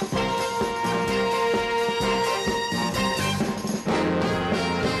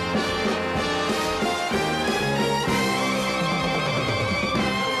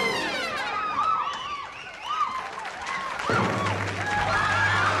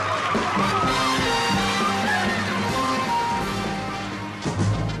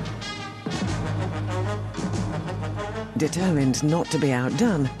 Determined not to be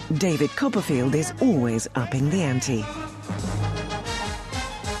outdone, David Copperfield is always upping the ante.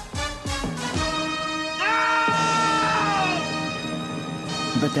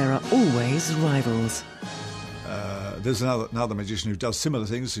 But there are always rivals. There's another magician who does similar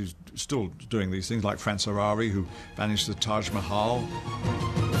things, who's still doing these things, like Franz Harari, who vanished the Taj Mahal.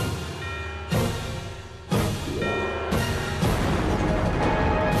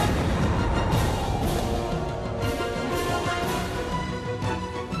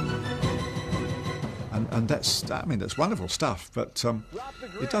 And that's wonderful stuff, but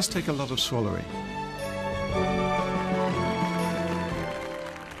it does take a lot of swallowing.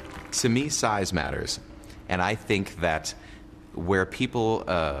 To me, size matters. And I think that where people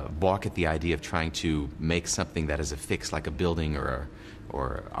balk at the idea of trying to make something that is a fix, like a building or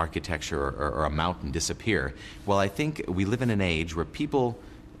architecture or a mountain, disappear, well, I think we live in an age where people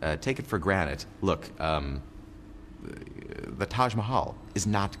take it for granted. Look, the Taj Mahal is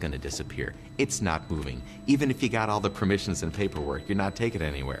not going to disappear. It's not moving. Even if you got all the permissions and paperwork, you're not taking it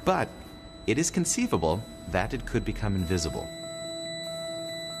anywhere. But it is conceivable that it could become invisible.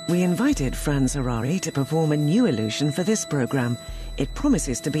 We invited Franz Harari to perform a new illusion for this program. It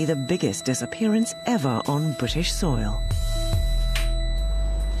promises to be the biggest disappearance ever on British soil.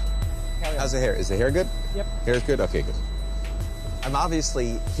 How's the hair? Is the hair good? Yep. Hair's good? Okay, good. I'm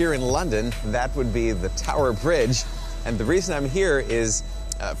obviously here in London. That would be the Tower Bridge. And the reason I'm here is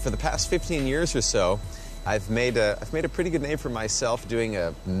for the past 15 years or so, I've made a pretty good name for myself doing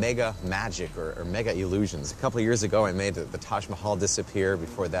a mega magic or mega illusions. A couple of years ago, I made the Taj Mahal disappear.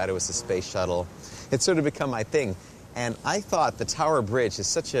 Before that, it was the space shuttle. It's sort of become my thing. And I thought the Tower Bridge is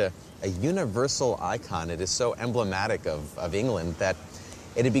such a universal icon. It is so emblematic of England that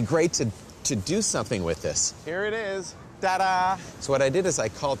it'd be great to do something with this. Here it is. Ta-da! So what I did is I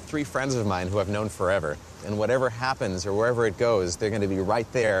called 3 friends of mine who I've known forever. And whatever happens or wherever it goes, they're going to be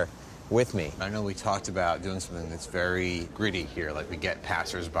right there with me. I know we talked about doing something that's very gritty here, like we get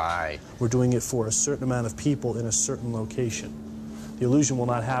passers-by. We're doing it for a certain amount of people in a certain location. The illusion will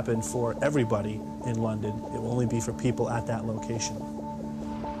not happen for everybody in London. It will only be for people at that location.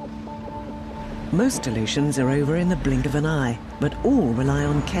 Most illusions are over in the blink of an eye, but all rely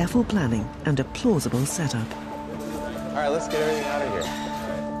on careful planning and a plausible setup. All right, let's get everything out of here.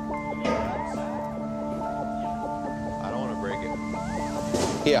 I don't want to break it.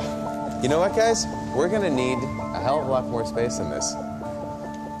 Yeah. You know what, guys? We're going to need a hell of a lot more space than this.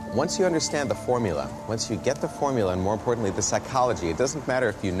 Once you understand the formula, once you get the formula, and more importantly, the psychology, it doesn't matter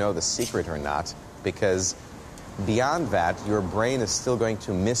if you know the secret or not, because beyond that, your brain is still going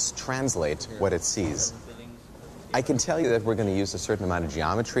to mistranslate what it sees. I can tell you that we're going to use a certain amount of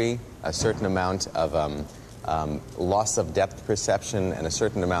geometry, a certain amount of loss of depth perception, and a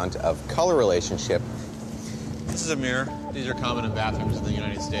certain amount of color relationship. This is a mirror. These are common in bathrooms in the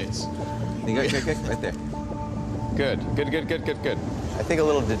United States. Good, right there. Good. I think a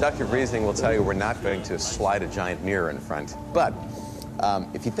little deductive reasoning will tell you we're not going to slide a giant mirror in front. But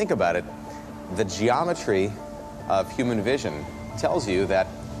if you think about it, the geometry of human vision tells you that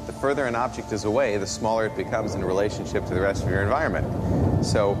the further an object is away, the smaller it becomes in relationship to the rest of your environment.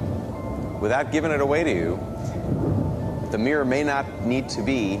 So without giving it away to you, the mirror may not need to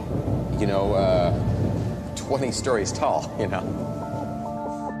be, 20 stories tall,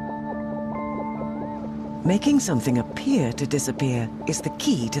 Making something appear to disappear is the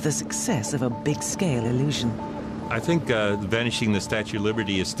key to the success of a big-scale illusion. I think vanishing the Statue of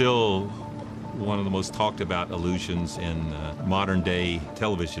Liberty is still one of the most talked about illusions in modern-day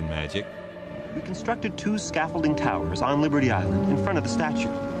television magic. We constructed 2 scaffolding towers on Liberty Island in front of the statue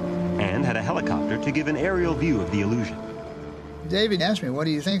and had a helicopter to give an aerial view of the illusion. David asked me, what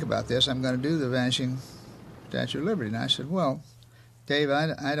do you think about this? I'm going to do the vanishing Statue of Liberty. And I said, well, Dave,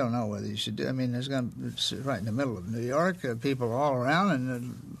 I don't know whether you should do. I mean, it's right in the middle of New York, people all around,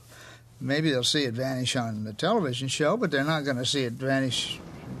 and maybe they'll see it vanish on the television show, but they're not going to see it vanish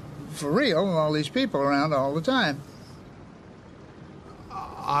for real, all these people around all the time.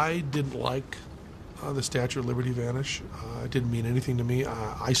 I didn't like the Statue of Liberty vanish. It didn't mean anything to me.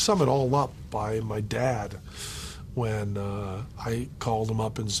 I sum it all up by my dad when I called him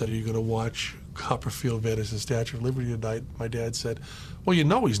up and said, "Are you going to watch Copperfield vanish the Statue of Liberty tonight?" My dad said, "Well, you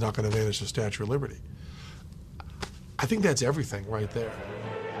know he's not going to vanish the Statue of Liberty." I think that's everything right there.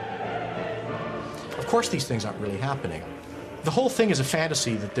 Of course these things aren't really happening. The whole thing is a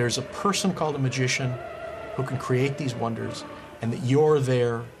fantasy that there's a person called a magician who can create these wonders, and that you're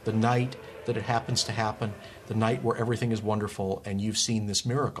there the night that it happens to happen, the night where everything is wonderful, and you've seen this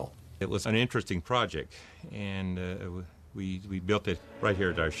miracle. It was an interesting project, and we built it right here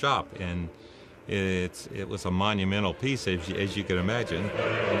at our shop, and it was a monumental piece, as you can imagine.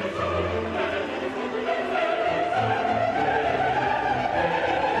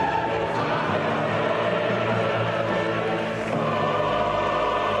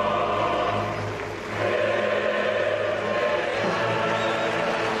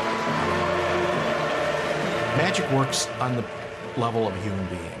 Magic works on the level of a human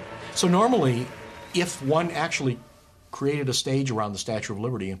being. So normally, if one actually created a stage around the Statue of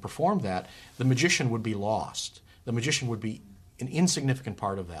Liberty and performed that, the magician would be lost. The magician would be an insignificant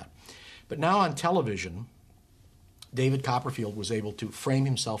part of that. But now on television, David Copperfield was able to frame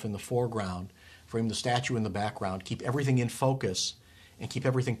himself in the foreground, frame the statue in the background, keep everything in focus, and keep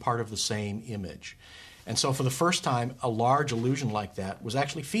everything part of the same image. And so for the first time, a large illusion like that was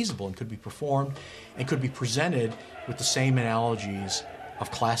actually feasible and could be performed and could be presented with the same analogies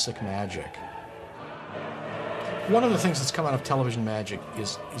of classic magic. One of the things that's come out of television magic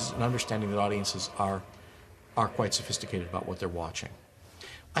is an understanding that audiences are quite sophisticated about what they're watching.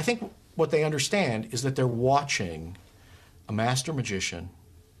 I think what they understand is that they're watching a master magician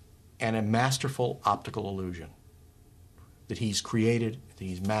and a masterful optical illusion that he's created, that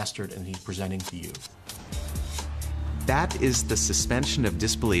he's mastered, and he's presenting to you. That is the suspension of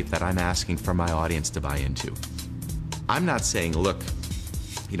disbelief that I'm asking for my audience to buy into. I'm not saying, look,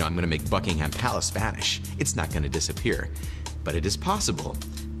 I'm going to make Buckingham Palace vanish. It's not going to disappear. But it is possible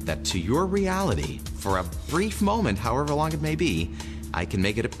that to your reality, for a brief moment, however long it may be, I can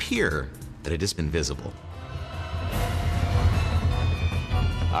make it appear that it has been visible.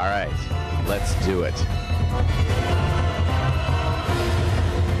 All right, let's do it.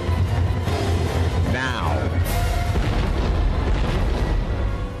 Now.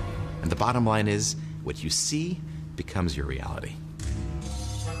 And the bottom line is, what you see becomes your reality.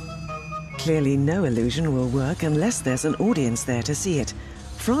 Clearly no illusion will work unless there's an audience there to see it.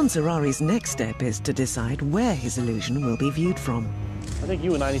 Franz Harari's next step is to decide where his illusion will be viewed from. I think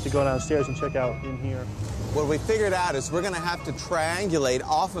you and I need to go downstairs and check out in here. What we figured out is we're going to have to triangulate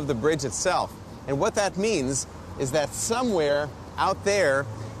off of the bridge itself. And what that means is that somewhere out there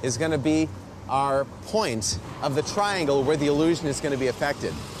is going to be our point of the triangle where the illusion is going to be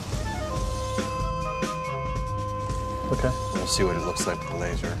affected. Okay. We'll see what it looks like with the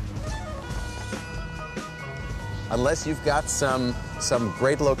laser. Unless you've got some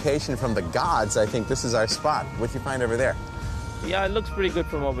great location from the gods, I think this is our spot. What do you find over there? Yeah, it looks pretty good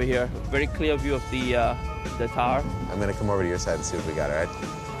from over here. Very clear view of the tower. I'm going to come over to your side and see what we got, all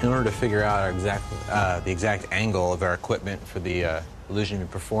right? In order to figure out the exact angle of our equipment for the illusion to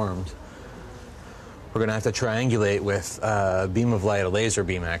be performed, we're going to have to triangulate with a beam of light, a laser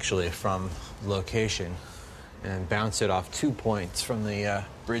beam actually, from location, and bounce it off 2 points from the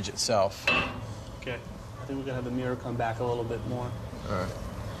bridge itself. Okay. I think we're going to have the mirror come back a little bit more. All right.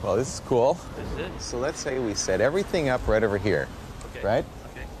 Well, this is cool. This is it. So let's say we set everything up right over here, okay. right?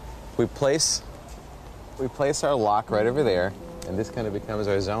 Okay. We place our lock right over there, and this kind of becomes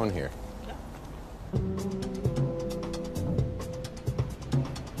our zone here.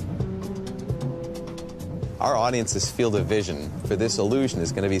 Our audience's field of vision for this illusion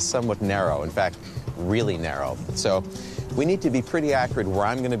is going to be somewhat narrow, in fact, really narrow. So we need to be pretty accurate where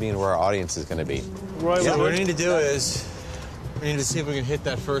I'm going to be and where our audience is going to be. Right, so what we need to do is we need to see if we can hit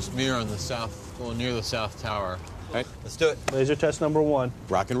that first mirror on the south, well, near the south tower. All right, let's do it. Laser test number 1.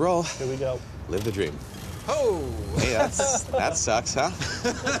 Rock and roll. Here we go. Live the dream. Oh! Hey, that sucks, huh?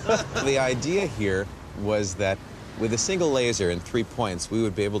 The idea here was that with a single laser and 3 points, we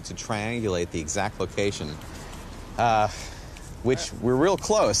would be able to triangulate the exact location, which we're real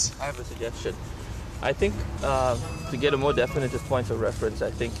close. I have a suggestion. I think to get a more definitive point of reference, I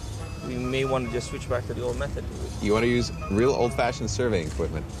think we may want to just switch back to the old method. You want to use real old-fashioned surveying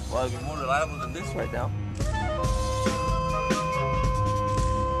equipment? Well, it'll be more reliable than this right now.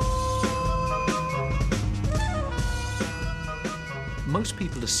 most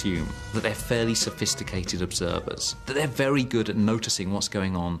people assume that they're fairly sophisticated observers, that they're very good at noticing what's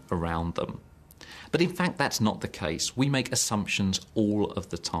going on around them. But in fact, that's not the case. We make assumptions all of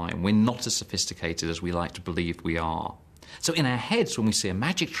the time. We're not as sophisticated as we like to believe we are. So in our heads, when we see a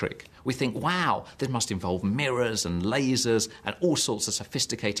magic trick, we think, wow, this must involve mirrors and lasers and all sorts of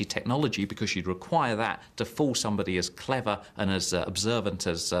sophisticated technology, because you'd require that to fool somebody as clever and as observant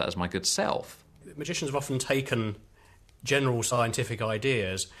as my good self. Magicians have often taken general scientific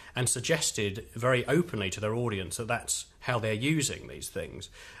ideas and suggested very openly to their audience that that's how they're using these things,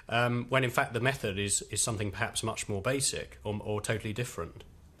 when in fact the method is something perhaps much more basic or totally different.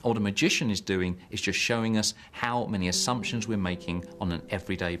 What a magician is doing is just showing us how many assumptions we're making on an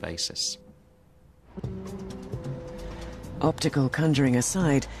everyday basis. Optical conjuring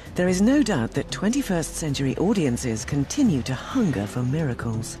aside, there is no doubt that 21st century audiences continue to hunger for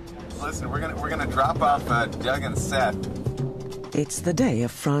miracles. Listen, we're gonna drop off Doug and Seth. It's the day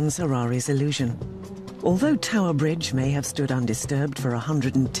of Franz Harari's illusion. Although Tower Bridge may have stood undisturbed for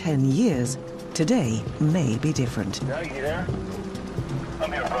 110 years, today may be different. Doug, you there?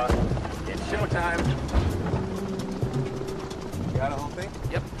 I'm here, Franz. It's showtime. You got a whole thing?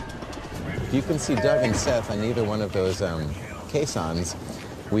 Yep. You can see Doug and Seth on either one of those caissons.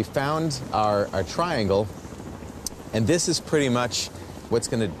 We found our triangle, and this is pretty much what's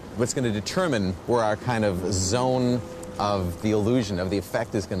going to determine where our kind of zone of the illusion, of the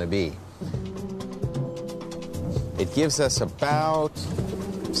effect is going to be. It gives us about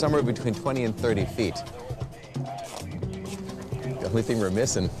somewhere between 20 and 30 feet. The only thing we're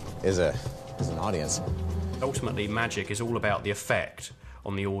missing is an audience. Ultimately, magic is all about the effect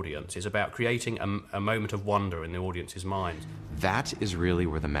on the audience. It's about creating a moment of wonder in the audience's mind. That is really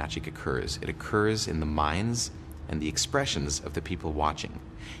where the magic occurs. It occurs in the minds and the expressions of the people watching.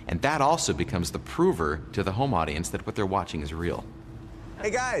 And that also becomes the prover to the home audience that what they're watching is real.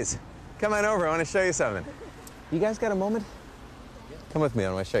 Hey guys, come on over, I want to show you something. You guys got a moment? Come with me,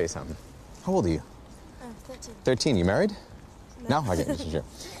 I want to show you something. How old are you? 13. 13, you married? No? Okay, this is sure.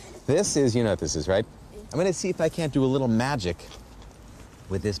 This is, you know what this is, right? I'm going to see if I can't do a little magic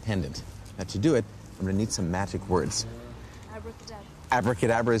with this pendant. Now to do it, I'm going to need some magic words. Abracadabra.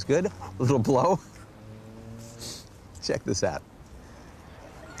 Abracadabra is good. A little blow. Check this out.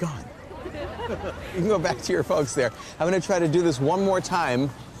 Gone. You can go back to your folks there. I'm going to try to do this one more time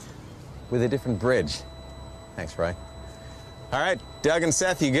with a different bridge. Thanks, Roy. All right, Doug and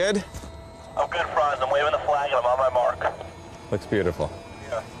Seth, you good? I'm good, Franz. I'm waving the flag and I'm on my mark. Looks beautiful.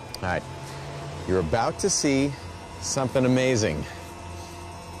 Yeah. All right. You're about to see something amazing.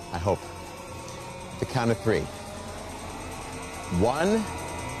 I hope. The count of 3. 1,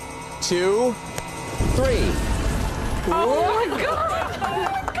 2, 3. Oh my God! Oh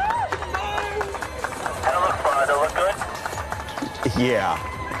my God! How it look, Franz? Does it look good? Yeah,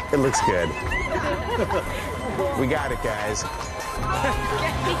 it looks good. We got it, guys.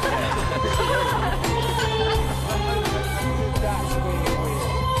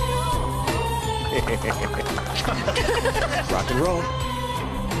 Rock and roll.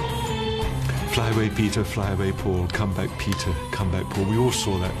 Fly away, Peter, fly away, Paul. Come back, Peter, come back, Paul. We all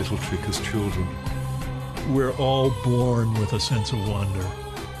saw that little trick as children. We're all born with a sense of wonder,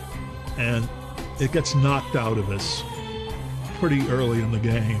 and it gets knocked out of us pretty early in the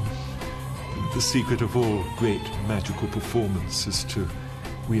game. The secret of all great magical performance is to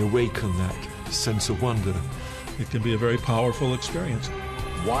reawaken that sense of wonder. It can be a very powerful experience.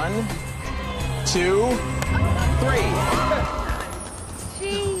 1, 2, 3.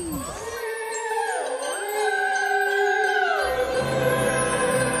 Gee.